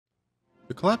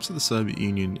The collapse of the Soviet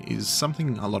Union is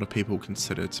something a lot of people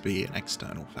consider to be an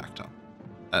external factor.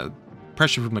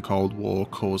 Pressure from the Cold War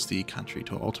caused the country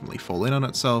to ultimately fall in on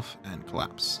itself and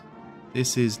collapse.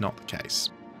 This is not the case.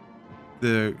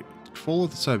 The fall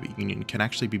of the Soviet Union can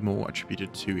actually be more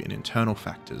attributed to internal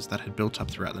factors that had built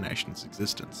up throughout the nation's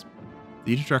existence.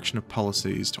 The introduction of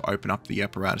policies to open up the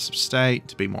apparatus of state,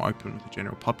 to be more open with the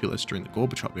general populace during the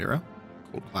Gorbachev era,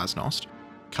 called glasnost,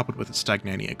 coupled with a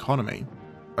stagnating economy,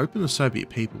 opened the Soviet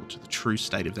people to the true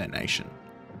state of their nation.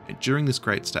 And during this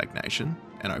great stagnation,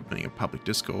 and opening of public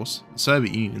discourse, the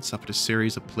Soviet Union suffered a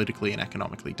series of politically and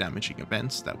economically damaging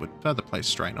events that would further place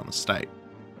strain on the state.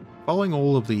 Following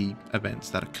all of the events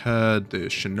that occurred, the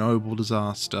Chernobyl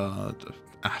disaster, the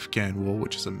Afghan war,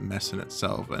 which is a mess in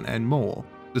itself, and more,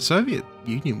 the Soviet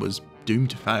Union was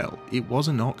doomed to fail. It was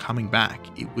not coming back.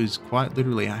 It was quite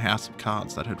literally a house of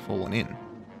cards that had fallen in.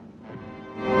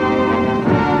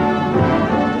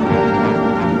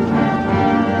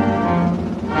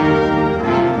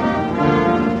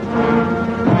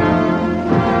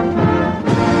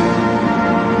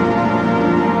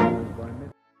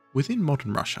 Within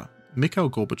modern Russia, Mikhail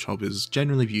Gorbachev is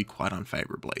generally viewed quite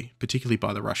unfavourably, particularly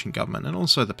by the Russian government and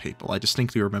also the people. I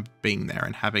distinctly remember being there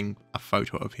and having a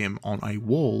photo of him on a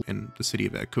wall in the city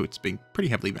of Irkutsk being pretty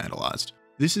heavily vandalised.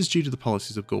 This is due to the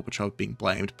policies of Gorbachev being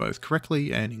blamed both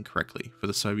correctly and incorrectly for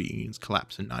the Soviet Union's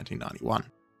collapse in 1991.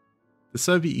 The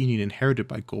Soviet Union inherited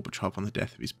by Gorbachev on the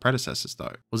death of his predecessors,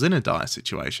 though, was in a dire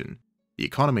situation. The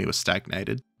economy was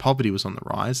stagnated, poverty was on the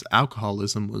rise,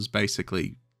 alcoholism was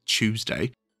basically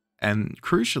Tuesday, and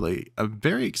crucially, a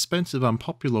very expensive,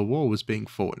 unpopular war was being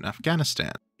fought in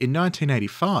Afghanistan. In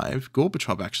 1985,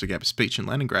 Gorbachev actually gave a speech in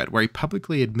Leningrad where he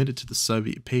publicly admitted to the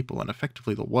Soviet people and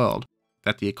effectively the world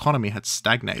that the economy had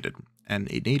stagnated and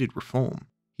it needed reform.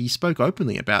 He spoke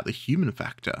openly about the human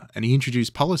factor and he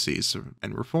introduced policies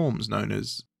and reforms known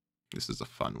as, this is a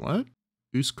fun word,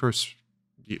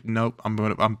 nope,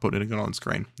 I'm putting it on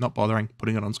screen. Not bothering,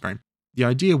 putting it on screen. The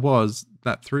idea was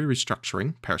that through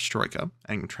restructuring, perestroika,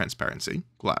 and transparency,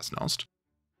 glasnost,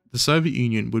 the Soviet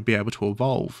Union would be able to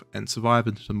evolve and survive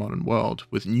into the modern world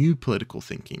with new political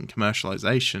thinking,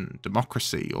 commercialization,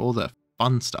 democracy, all the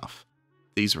fun stuff.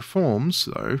 These reforms,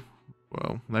 though,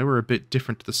 well, they were a bit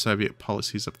different to the Soviet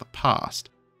policies of the past.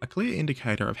 A clear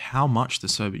indicator of how much the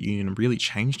Soviet Union really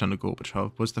changed under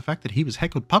Gorbachev was the fact that he was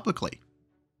heckled publicly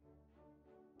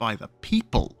by the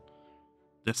people.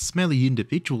 The smelly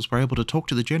individuals were able to talk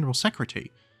to the General Secretary.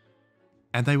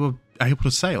 And they were able to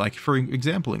say, like, for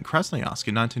example, in Krasnoyarsk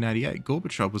in 1988,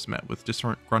 Gorbachev was met with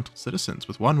disgruntled citizens,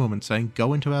 with one woman saying,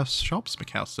 "Go into our shops,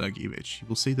 Mikhail Sergeevich. You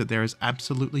will see that there is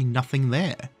absolutely nothing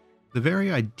there." The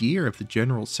very idea of the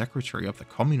General Secretary of the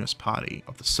Communist Party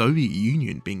of the Soviet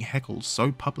Union being heckled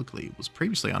so publicly was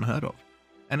previously unheard of.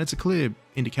 And it's a clear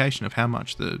indication of how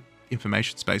much the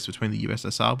information space between the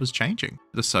USSR was changing.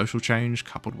 The social change,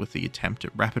 coupled with the attempt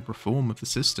at rapid reform of the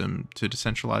system to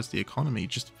decentralize the economy,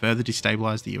 just further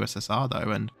destabilized the USSR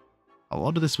though, and a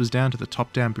lot of this was down to the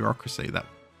top-down bureaucracy that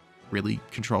really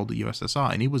controlled the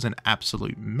USSR, and it was an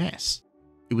absolute mess.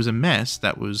 It was a mess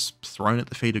that was thrown at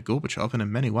the feet of Gorbachev, and in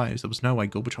many ways there was no way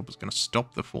Gorbachev was going to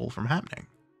stop the fall from happening.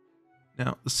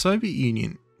 Now, the Soviet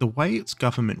Union, the way its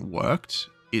government worked,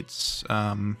 it's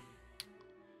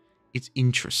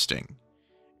interesting.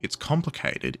 It's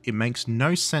complicated. It makes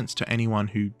no sense to anyone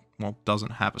who, well,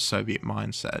 doesn't have a Soviet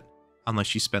mindset,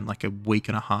 unless you spend like a week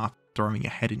and a half throwing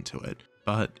your head into it.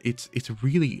 But it's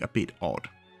really a bit odd.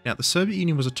 Now, the Soviet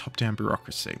Union was a top-down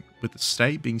bureaucracy, with the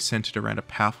state being centered around a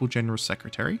powerful General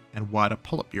Secretary and wider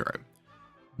Politburo.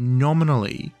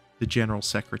 Nominally, the General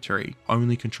Secretary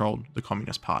only controlled the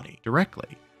Communist Party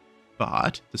directly.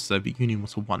 But the Soviet Union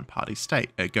was a one-party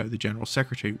state, ergo the General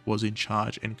Secretary was in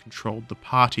charge and controlled the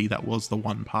party that was the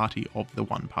one party of the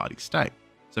one-party state.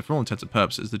 So for all intents and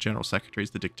purposes, the General Secretary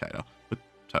is the dictator with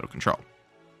total control.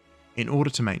 In order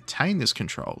to maintain this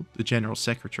control, the General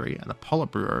Secretary and the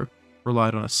Politburo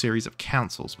relied on a series of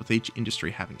councils, with each industry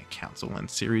having a council and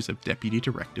a series of deputy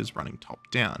directors running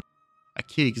top-down. A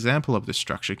key example of this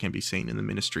structure can be seen in the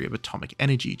Ministry of Atomic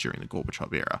Energy during the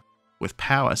Gorbachev era, with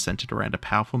power centered around a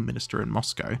powerful minister in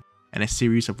Moscow and a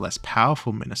series of less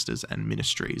powerful ministers and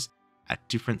ministries at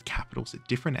different capitals at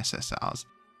different SSRs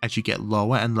as you get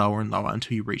lower and lower and lower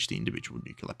until you reach the individual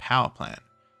nuclear power plant.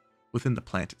 Within the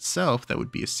plant itself, there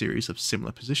would be a series of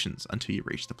similar positions until you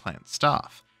reach the plant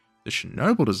staff. The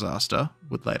Chernobyl disaster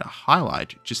would later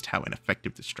highlight just how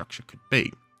ineffective this structure could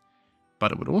be,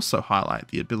 but it would also highlight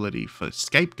the ability for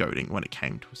scapegoating when it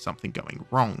came to something going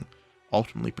wrong,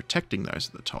 ultimately protecting those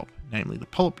at the top, namely the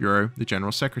Politburo, the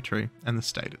General Secretary, and the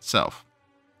state itself.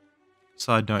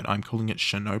 Side note, I'm calling it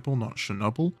Chernobyl, not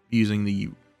Chernobyl, using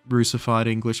the Russified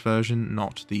English version,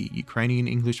 not the Ukrainian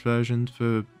English version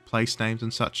for place names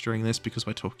and such during this, because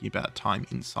we're talking about time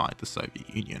inside the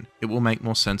Soviet Union. It will make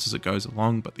more sense as it goes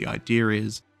along, but the idea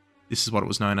is this is what it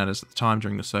was known as at the time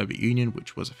during the Soviet Union,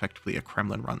 which was effectively a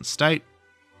Kremlin-run state,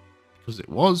 because it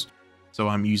was, so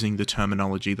I'm using the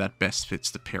terminology that best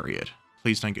fits the period.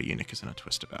 Please don't get your knickers in a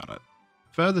twist about it.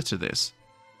 Further to this,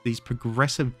 these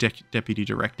progressive deputy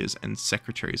directors and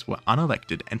secretaries were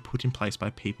unelected and put in place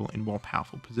by people in more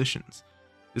powerful positions.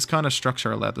 This kind of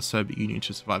structure allowed the Soviet Union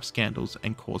to survive scandals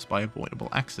and caused by avoidable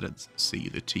accidents. See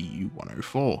the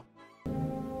Tu-104.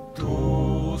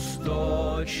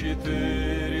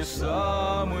 Ту-104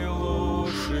 самый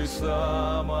лучший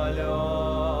самолет.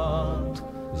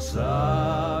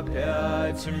 За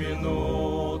 5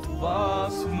 минут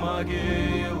вас в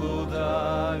могилу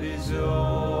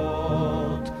довезет.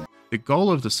 The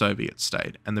goal of the Soviet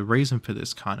state, and the reason for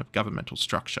this kind of governmental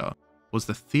structure, was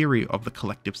the theory of the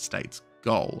collective state's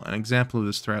goal. An example of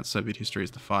this throughout Soviet history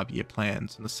is the 5-year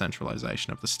plans and the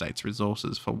centralization of the state's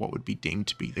resources for what would be deemed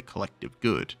to be the collective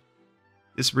good.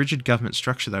 This rigid government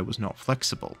structure, though, was not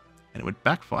flexible, and it would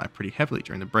backfire pretty heavily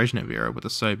during the Brezhnev era, with the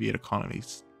Soviet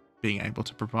economies being able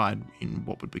to provide in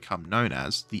what would become known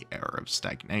as the era of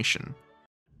stagnation.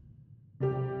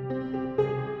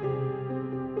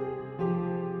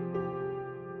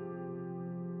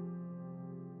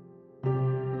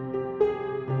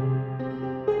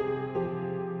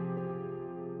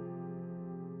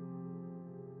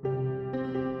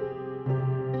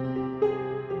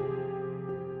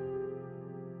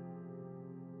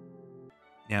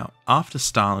 Now, after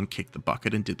Stalin kicked the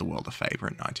bucket and did the world a favour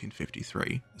in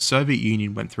 1953, the Soviet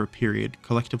Union went through a period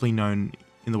collectively known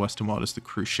in the Western world as the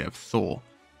Khrushchev thaw.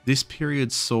 This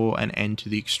period saw an end to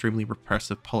the extremely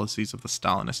repressive policies of the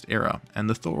Stalinist era, and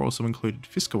the thaw also included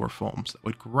fiscal reforms that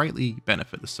would greatly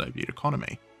benefit the Soviet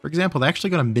economy. For example, they actually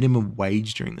got a minimum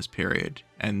wage during this period,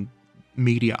 and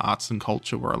media, arts and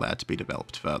culture were allowed to be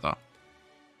developed further.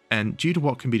 And due to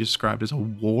what can be described as a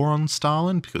war on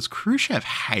Stalin, because Khrushchev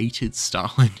hated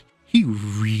Stalin, he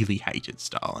really hated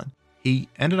Stalin. He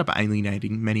ended up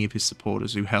alienating many of his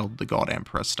supporters who held the God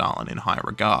Emperor Stalin in high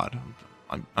regard.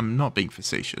 I'm not being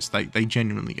facetious. They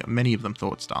genuinely, many of them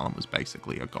thought Stalin was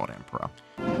basically a God Emperor.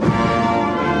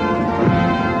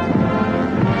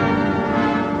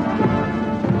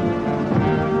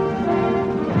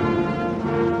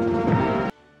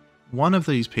 One of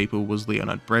these people was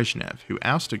Leonid Brezhnev, who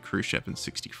ousted Khrushchev in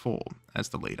 '64 as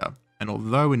the leader, and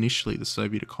although initially the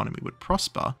Soviet economy would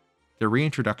prosper, the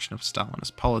reintroduction of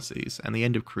Stalinist policies and the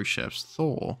end of Khrushchev's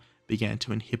thaw began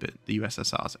to inhibit the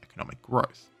USSR's economic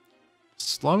growth. The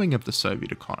slowing of the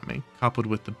Soviet economy, coupled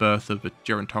with the birth of a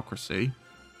gerontocracy,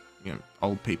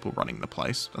 old people running the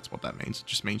place, that's what that means. It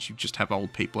just means you just have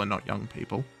old people and not young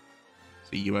people.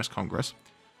 It's the US Congress.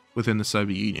 Within the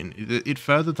Soviet Union, it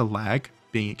furthered the lag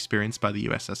being experienced by the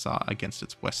USSR against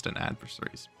its Western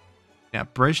adversaries. Now,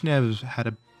 Brezhnev had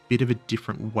a bit of a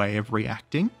different way of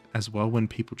reacting as well when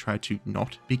people tried to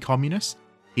not be communist.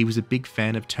 He was a big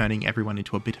fan of turning everyone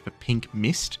into a bit of a pink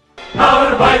mist.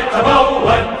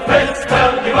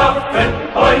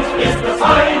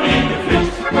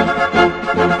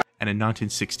 And in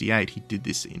 1968, he did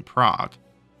this in Prague,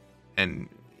 and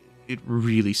it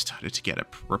really started to get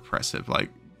repressive. Like,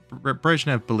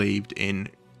 Brezhnev believed in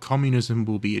communism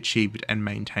will be achieved and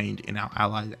maintained in our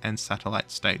allied and satellite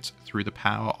states through the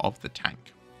power of the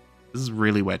tank. This is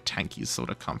really where tankies sort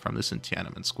of come from, this in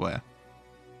Tiananmen Square.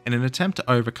 In an attempt to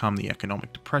overcome the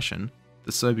economic depression,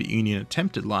 the Soviet Union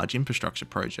attempted large infrastructure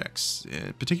projects,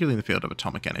 particularly in the field of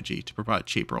atomic energy, to provide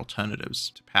cheaper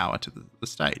alternatives to power to the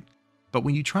state. But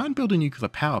when you try and build a nuclear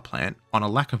power plant on a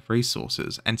lack of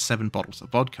resources and 7 bottles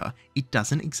of vodka, it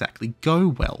doesn't exactly go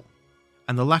well.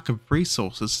 And the lack of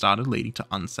resources started leading to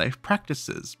unsafe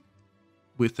practices,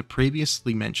 with the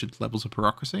previously mentioned levels of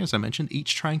bureaucracy, as I mentioned,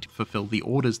 each trying to fulfill the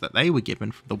orders that they were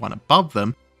given from the one above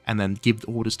them, and then give the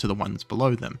orders to the ones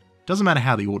below them. Doesn't matter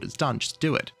how the order's done, just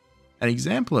do it. An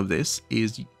example of this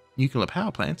is nuclear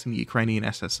power plants in the Ukrainian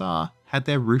SSR had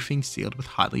their roofing sealed with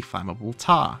highly flammable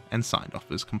tar and signed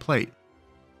off as complete.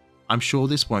 I'm sure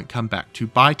this won't come back to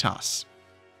bite us.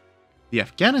 The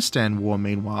Afghanistan war,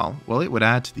 meanwhile, well, it would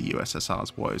add to the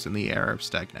USSR's woes in the era of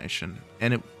stagnation,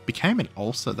 and it became an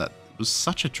ulcer that was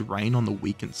such a drain on the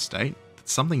weakened state that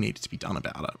something needed to be done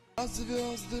about it.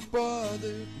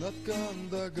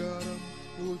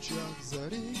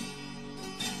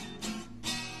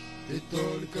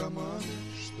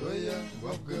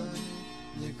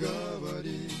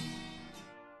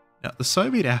 Now, the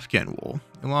Soviet-Afghan War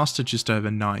lasted just over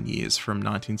 9 years, from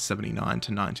 1979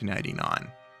 to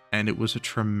 1989. and it was a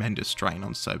tremendous strain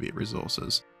on Soviet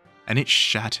resources, and it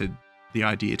shattered the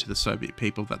idea to the Soviet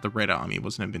people that the Red Army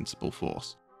was an invincible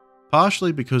force.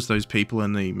 Partially because those people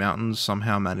in the mountains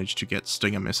somehow managed to get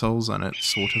Stinger missiles and it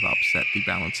sort of upset the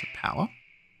balance of power.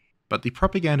 But the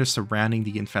propaganda surrounding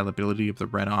the infallibility of the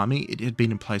Red Army, it had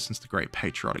been in place since the Great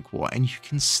Patriotic War, and you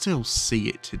can still see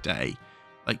it today.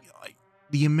 Like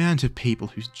the amount of people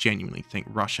who genuinely think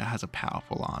Russia has a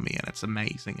powerful army and it's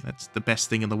amazing and it's the best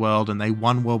thing in the world and they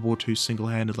won World War II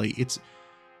single-handedly, it's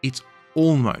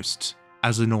almost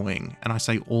as annoying, and I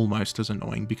say almost as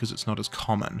annoying because it's not as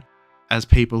common, as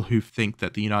people who think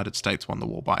that the United States won the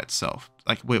war by itself.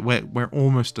 Like, we're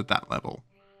almost at that level.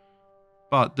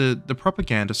 But the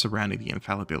propaganda surrounding the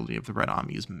infallibility of the Red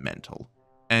Army is mental.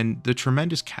 And the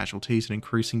tremendous casualties and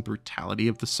increasing brutality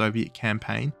of the Soviet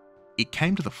campaign, it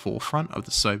came to the forefront of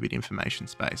the Soviet information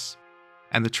space.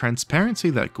 And the transparency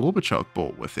that Gorbachev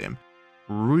brought with him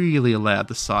really allowed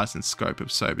the size and scope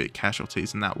of Soviet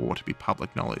casualties in that war to be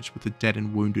public knowledge, with the dead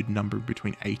and wounded numbering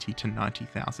between 80 to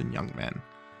 90,000 young men.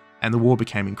 And the war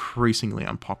became increasingly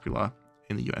unpopular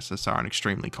in the USSR and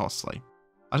extremely costly.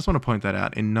 I just want to point that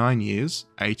out. In 9 years,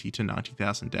 80 to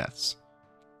 90,000 deaths.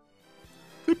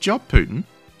 Good job, Putin.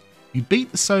 You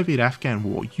beat the Soviet-Afghan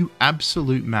war. You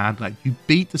absolute mad lad. You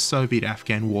beat the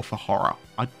Soviet-Afghan war for horror.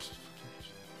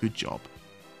 Good job.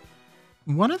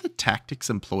 One of the tactics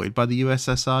employed by the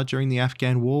USSR during the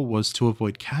Afghan war was to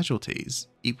avoid casualties.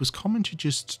 It was common to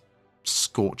just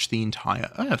scorch the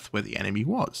entire earth where the enemy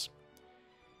was.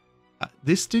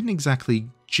 This didn't exactly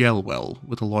gel well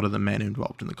with a lot of the men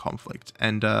involved in the conflict,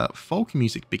 and folk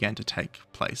music began to take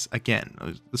place again.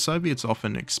 The Soviets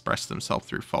often express themselves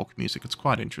through folk music. It's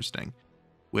quite interesting,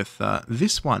 with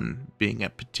this one being a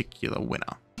particular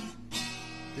winner.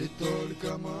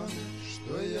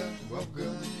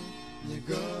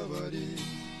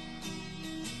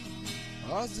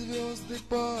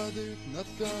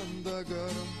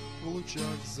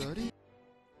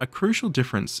 A crucial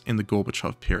difference in the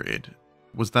Gorbachev period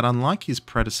was that, unlike his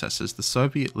predecessors, the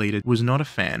Soviet leader was not a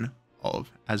fan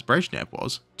of, as Brezhnev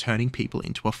was, turning people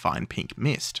into a fine pink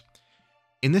mist.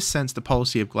 In this sense, the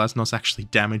policy of glasnost actually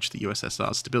damaged the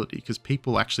USSR's stability, because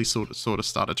people actually sort of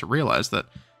started to realize that,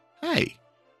 hey,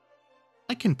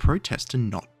 I can protest and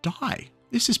not die.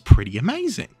 This is pretty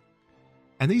amazing.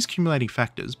 And these accumulating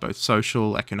factors, both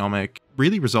social, economic,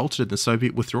 really resulted in the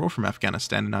Soviet withdrawal from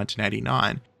Afghanistan in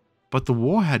 1989. But the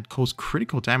war had caused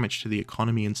critical damage to the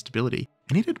economy and stability,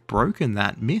 and it had broken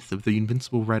that myth of the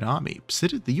invincible Red Army.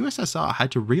 The USSR had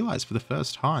to realize for the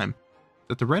first time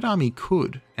that the Red Army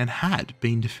could and had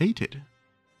been defeated.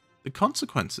 The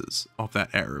consequences of that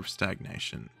era of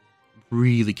stagnation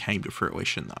really came to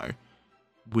fruition, though,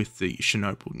 with the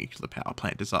Chernobyl nuclear power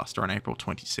plant disaster on April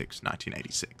 26,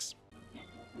 1986.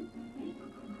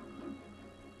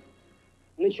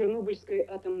 На Чернобыльской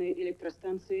атомной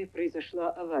электростанции произошла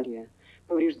авария.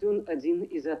 Поврежден один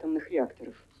из атомных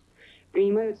реакторов.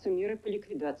 Принимаются меры по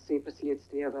ликвидации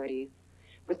последствий аварии.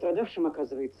 Пострадавшим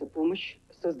оказывается помощь.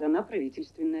 Создана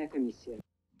правительственная комиссия.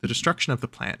 The destruction of the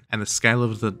plant and the scale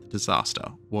of the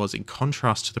disaster was in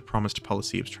contrast to the promised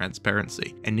policy of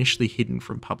transparency, initially hidden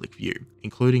from public view,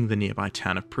 including the nearby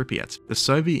town of Pripyat. The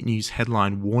Soviet news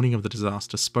headline warning of the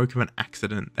disaster spoke of an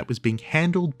accident that was being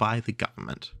handled by the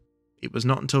government. It was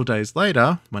not until days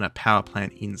later, when a power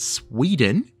plant in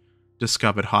Sweden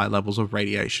discovered high levels of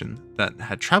radiation that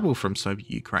had travelled from Soviet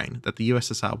Ukraine, that the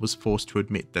USSR was forced to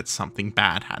admit that something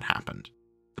bad had happened.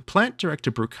 The plant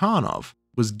director Brukhanov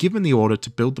was given the order to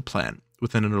build the plant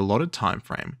within an allotted time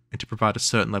frame and to provide a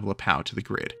certain level of power to the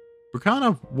grid.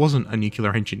 Brukhanov wasn't a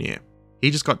nuclear engineer. He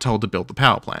just got told to build the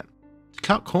power plant. To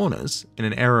cut corners in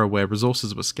an era where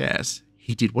resources were scarce,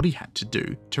 he did what he had to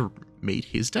do to meet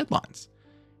his deadlines.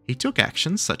 He took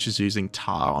actions such as using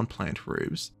tar on plant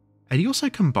roofs, and he also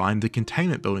combined the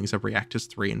containment buildings of reactors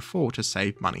 3 and 4 to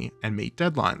save money and meet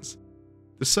deadlines.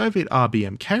 The Soviet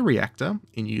RBMK reactor,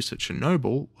 in use at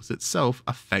Chernobyl, was itself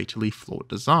a fatally flawed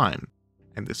design,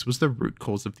 and this was the root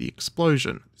cause of the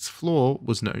explosion. This flaw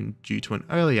was known due to an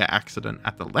earlier accident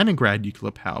at the Leningrad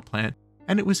nuclear power plant,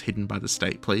 and it was hidden by the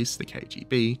state police, the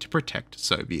KGB, to protect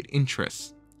Soviet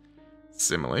interests.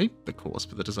 Similarly, the cause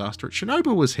for the disaster at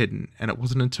Chernobyl was hidden, and it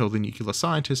wasn't until the nuclear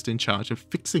scientist in charge of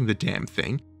fixing the damn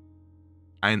thing,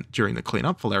 and during the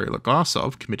cleanup, Valery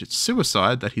Logasov committed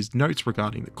suicide, that his notes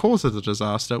regarding the cause of the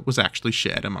disaster was actually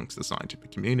shared amongst the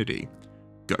scientific community.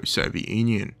 Go Soviet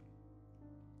Union.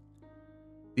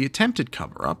 The attempted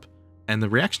cover-up and the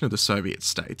reaction of the Soviet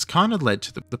states kind of led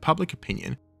to the public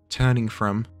opinion turning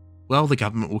from, well, the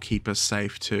government will keep us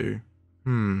safe, to,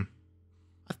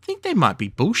 I think they might be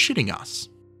bullshitting us.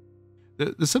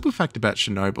 The simple fact about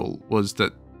Chernobyl was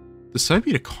that the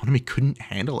Soviet economy couldn't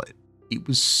handle it. It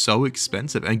was so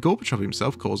expensive, and Gorbachev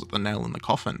himself calls it the nail in the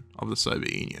coffin of the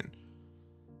Soviet Union.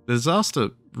 The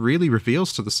disaster really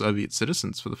reveals to the Soviet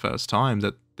citizens for the first time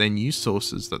that their news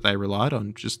sources that they relied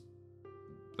on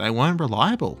they weren't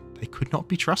reliable. They could not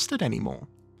be trusted anymore.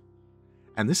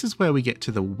 And this is where we get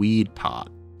to the weird part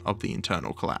of the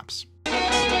internal collapse.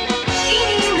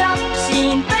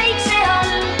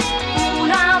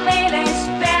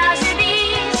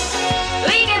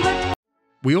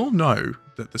 We all know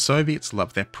that the Soviets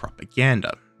love their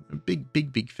propaganda.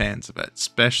 Big fans of it,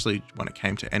 especially when it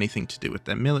came to anything to do with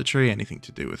their military, anything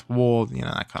to do with war,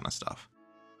 that kind of stuff.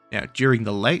 Now, during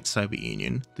the late Soviet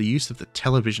Union, the use of the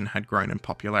television had grown in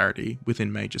popularity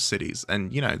within major cities,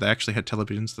 and, they actually had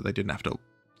televisions that they didn't have to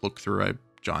look through a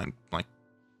giant,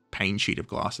 pane sheet of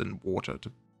glass and water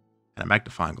and a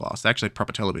magnifying glass. They actually had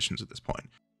proper televisions at this point.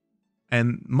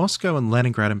 And Moscow and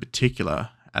Leningrad in particular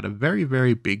had a very,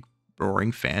 very big,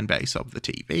 roaring fan base of the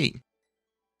TV.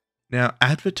 Now,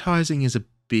 advertising is a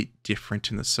bit different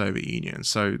in the Soviet Union.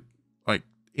 So,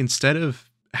 instead of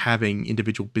having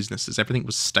individual businesses, everything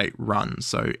was state-run.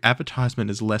 So,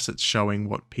 advertisement is less at showing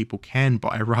what people can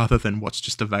buy rather than what's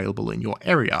just available in your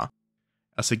area.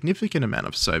 A significant amount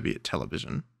of Soviet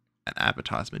television and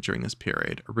advertisement during this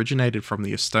period originated from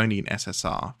the Estonian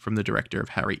SSR from the director of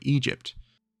Harry Egypt.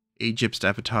 Egypt's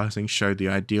advertising showed the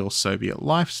ideal Soviet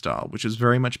lifestyle, which is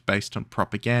very much based on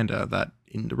propaganda that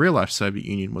in the real-life Soviet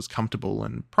Union was comfortable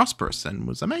and prosperous and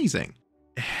was amazing.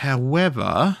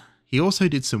 However, he also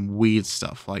did some weird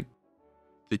stuff like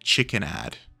the chicken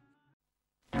ad.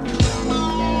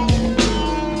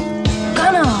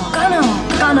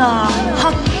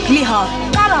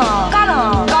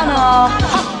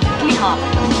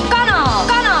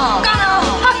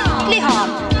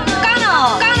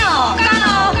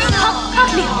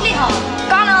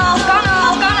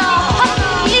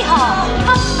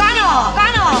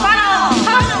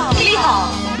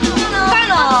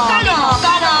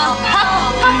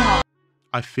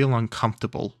 I feel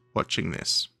uncomfortable watching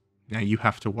this. Now you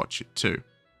have to watch it too.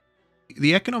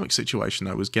 The economic situation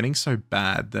though was getting so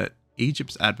bad that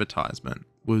Egypt's advertisement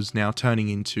was now turning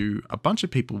into a bunch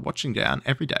of people watching down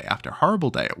every day after a horrible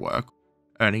day at work,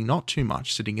 earning not too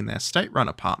much, sitting in their state-run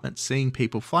apartments, seeing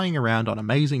people flying around on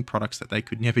amazing products that they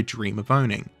could never dream of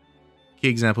owning. Key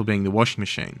example being the washing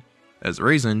machine. There's a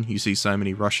reason you see so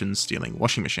many Russians stealing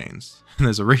washing machines. And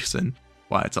there's a reason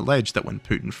why it's alleged that when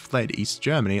Putin fled East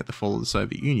Germany at the fall of the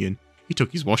Soviet Union, he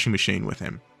took his washing machine with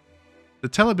him. The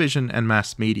television and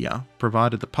mass media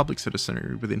provided the public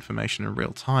citizenry with information in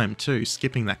real time too,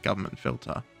 skipping that government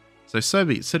filter. So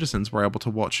Soviet citizens were able to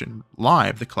watch in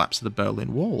live the collapse of the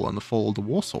Berlin Wall and the fall of the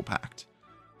Warsaw Pact.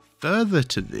 Further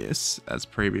to this, as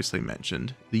previously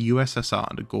mentioned, the USSR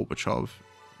under Gorbachev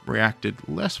reacted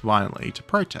less violently to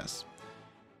protests.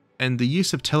 And the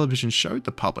use of television showed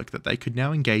the public that they could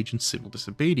now engage in civil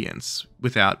disobedience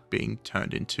without being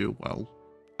turned into, well,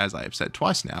 as I have said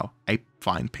twice now, a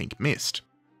fine pink mist.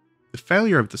 The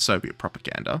failure of the Soviet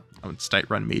propaganda and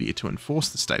state-run media to enforce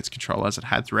the state's control as it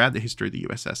had throughout the history of the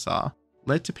USSR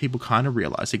led to people kind of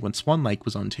realizing when Swan Lake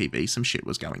was on TV, some shit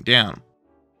was going down.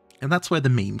 And that's where the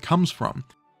meme comes from,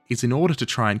 is in order to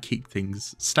try and keep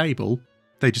things stable,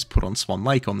 they just put on Swan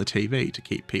Lake on the TV to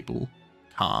keep people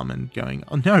calm and going,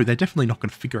 oh no, they're definitely not going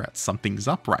to figure out something's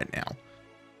up right now.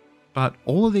 But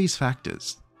all of these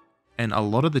factors, and a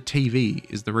lot of the TV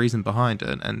is the reason behind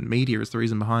it, and media is the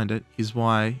reason behind it, is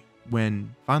why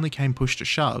when finally came push to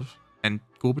shove, and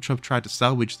Gorbachev tried to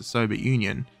salvage the Soviet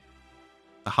Union,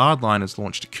 the hardliners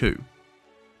launched a coup.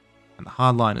 And the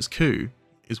hardliners' coup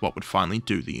is what would finally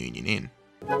do the Union in.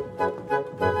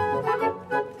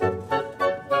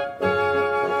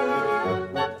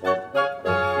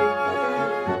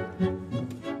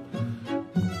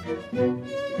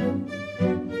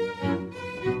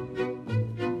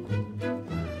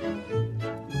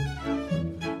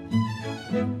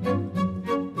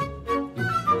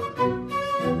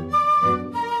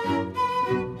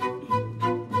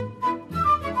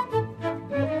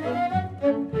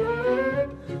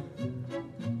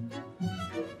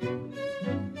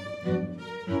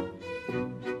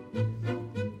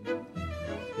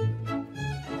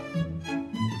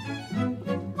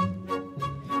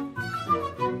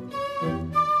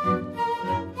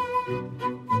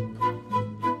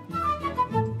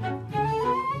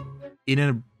 In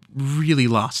a really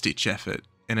last-ditch effort,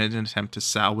 in an attempt to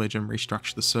salvage and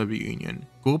restructure the Soviet Union,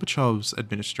 Gorbachev's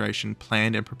administration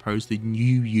planned and proposed the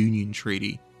New Union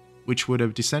Treaty, which would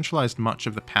have decentralized much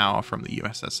of the power from the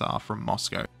USSR from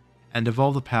Moscow, and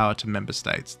devolve the power to member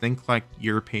states. Think like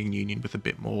European Union with a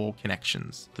bit more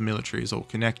connections. The military is all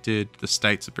connected, the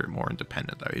states a bit more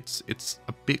independent though. It's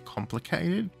a bit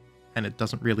complicated, and it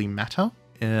doesn't really matter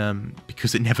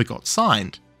because it never got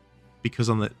signed. Because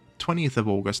on the 20th of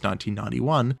August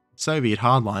 1991, Soviet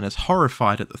hardliners,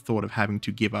 horrified at the thought of having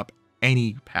to give up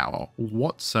any power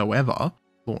whatsoever,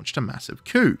 launched a massive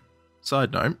coup.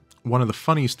 Side note, one of the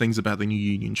funniest things about the New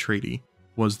Union Treaty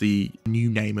was the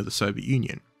new name of the Soviet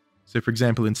Union. So for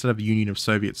example, instead of Union of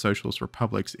Soviet Socialist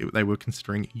Republics, they were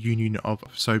considering Union of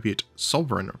Soviet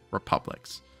Sovereign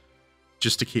Republics,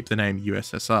 just to keep the name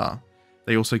USSR.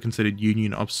 They also considered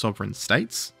Union of Sovereign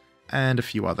States, and a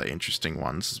few other interesting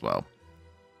ones as well.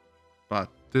 But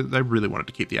they really wanted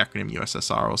to keep the acronym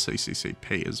USSR, or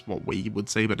CCCP is what we would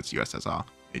see, but it's USSR.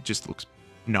 It just looks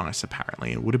nice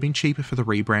apparently, and it would have been cheaper for the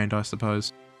rebrand, I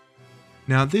suppose.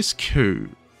 Now this coup,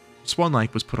 Swan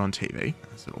Lake was put on TV,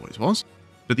 as it always was,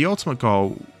 but the ultimate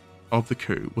goal of the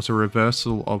coup was a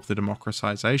reversal of the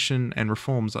democratization and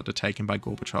reforms undertaken by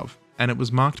Gorbachev, and it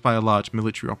was marked by a large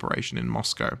military operation in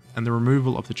Moscow and the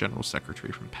removal of the General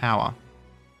Secretary from power.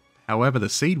 However, the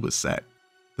seed was set.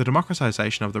 The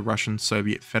democratization of the Russian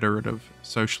Soviet Federative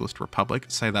Socialist Republic,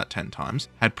 say that 10 times,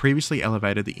 had previously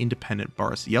elevated the independent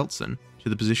Boris Yeltsin to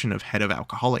the position of head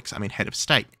of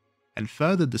state, and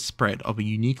furthered the spread of a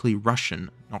uniquely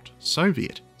Russian, not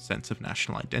Soviet, sense of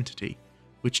national identity,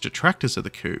 which detractors of the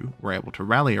coup were able to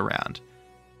rally around.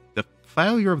 The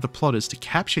failure of the plotters to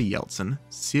capture Yeltsin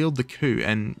sealed the coup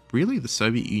and really the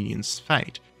Soviet Union's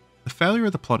fate. The failure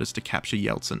of the plotters to capture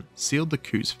Yeltsin sealed the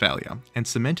coup's failure and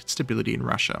cemented stability in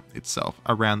Russia itself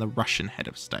around the Russian head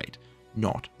of state,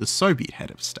 not the Soviet head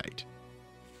of state.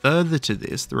 Further to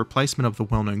this, the replacement of the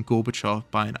well-known Gorbachev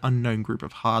by an unknown group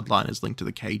of hardliners linked to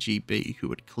the KGB who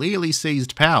had clearly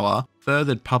seized power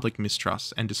furthered public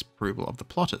mistrust and disapproval of the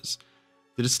plotters.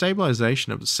 The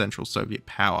destabilization of the Central Soviet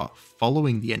power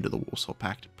following the end of the Warsaw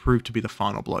Pact proved to be the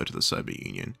final blow to the Soviet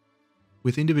Union,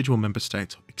 with individual member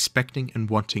states expecting and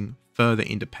wanting further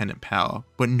independent power,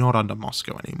 but not under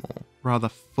Moscow anymore, rather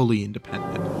fully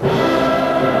independent.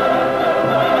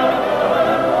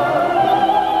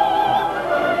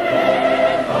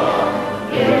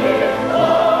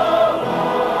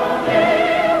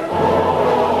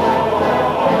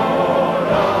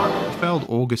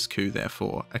 August coup,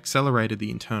 therefore, accelerated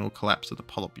the internal collapse of the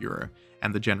Politburo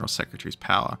and the General Secretary's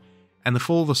power, and the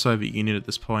fall of the Soviet Union at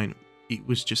this point, it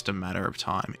was just a matter of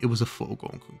time. It was a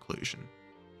foregone conclusion.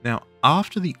 Now,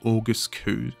 after the August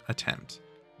coup attempt,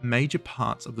 major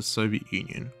parts of the Soviet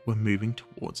Union were moving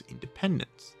towards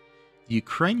independence. The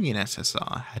Ukrainian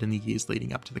SSR had, in the years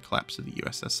leading up to the collapse of the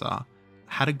USSR,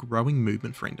 had a growing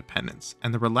movement for independence,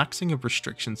 and the relaxing of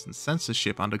restrictions and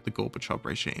censorship under the Gorbachev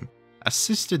regime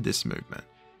assisted this movement.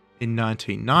 In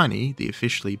 1990, the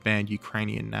officially banned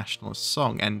Ukrainian nationalist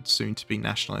song and soon-to-be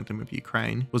national anthem of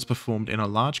Ukraine was performed in a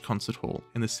large concert hall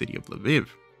in the city of Lviv.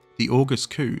 The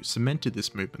August coup cemented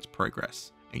this movement's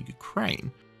progress, and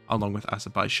Ukraine, along with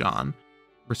Azerbaijan,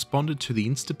 responded to the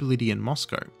instability in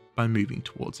Moscow by moving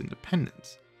towards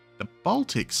independence. The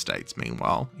Baltic states,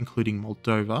 meanwhile, including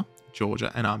Moldova,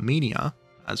 Georgia, and Armenia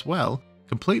as well,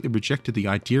 completely rejected the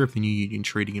idea of the New Union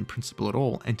Treaty in principle at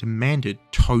all and demanded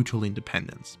total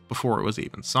independence before it was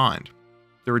even signed.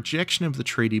 The rejection of the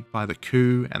treaty by the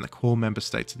coup and the core member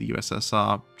states of the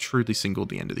USSR truly signaled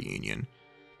the end of the Union.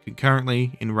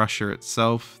 Concurrently, in Russia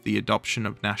itself, the adoption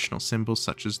of national symbols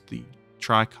such as the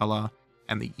tricolour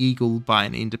and the eagle by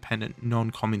an independent,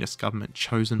 non-communist government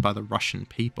chosen by the Russian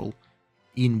people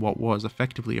in what was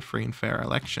effectively a free and fair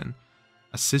election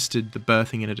assisted the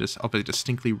birthing of a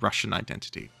distinctly Russian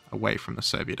identity, away from the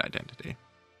Soviet identity.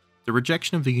 The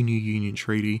rejection of the New Union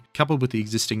Treaty, coupled with the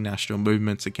existing national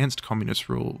movements against communist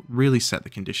rule, really set the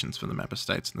conditions for the member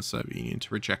states in the Soviet Union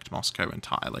to reject Moscow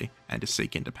entirely and to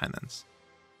seek independence.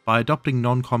 By adopting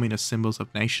non-communist symbols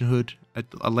of nationhood,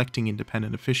 electing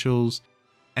independent officials,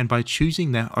 and by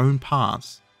choosing their own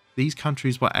paths, these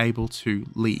countries were able to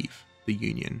leave the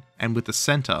Union, and with the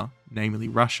centre, namely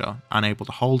Russia, unable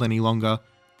to hold any longer,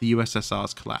 the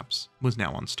USSR's collapse was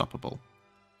now unstoppable.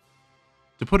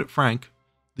 To put it frank,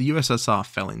 the USSR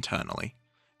fell internally.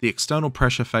 The external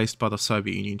pressure faced by the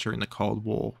Soviet Union during the Cold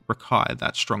War required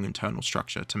that strong internal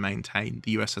structure to maintain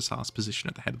the USSR's position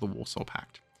at the head of the Warsaw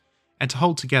Pact, and to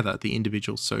hold together the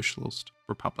individual socialist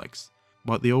republics.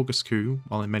 While the August coup,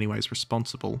 while in many ways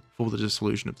responsible for the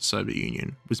dissolution of the Soviet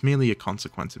Union, was merely a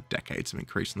consequence of decades of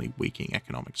increasingly weakening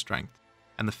economic strength,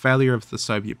 and the failure of the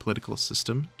Soviet political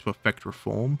system to effect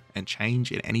reform and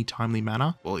change in any timely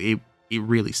manner, well, it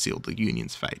really sealed the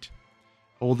Union's fate.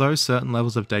 Although certain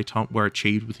levels of détente were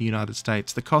achieved with the United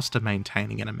States, the cost of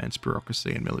maintaining an immense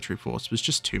bureaucracy and military force was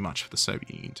just too much for the Soviet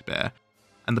Union to bear,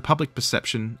 and the public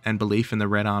perception and belief in the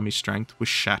Red Army's strength was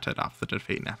shattered after the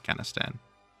defeat in Afghanistan.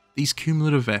 These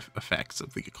cumulative effects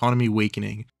of the economy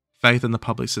weakening, faith in the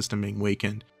public system being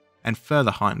weakened, and further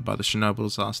heightened by the Chernobyl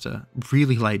disaster,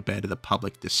 really laid bare to the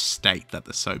public this state that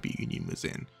the Soviet Union was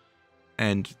in,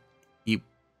 and it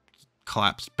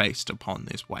collapsed based upon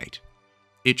this weight.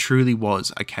 It truly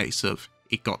was a case of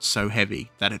it got so heavy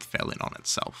that it fell in on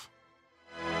itself.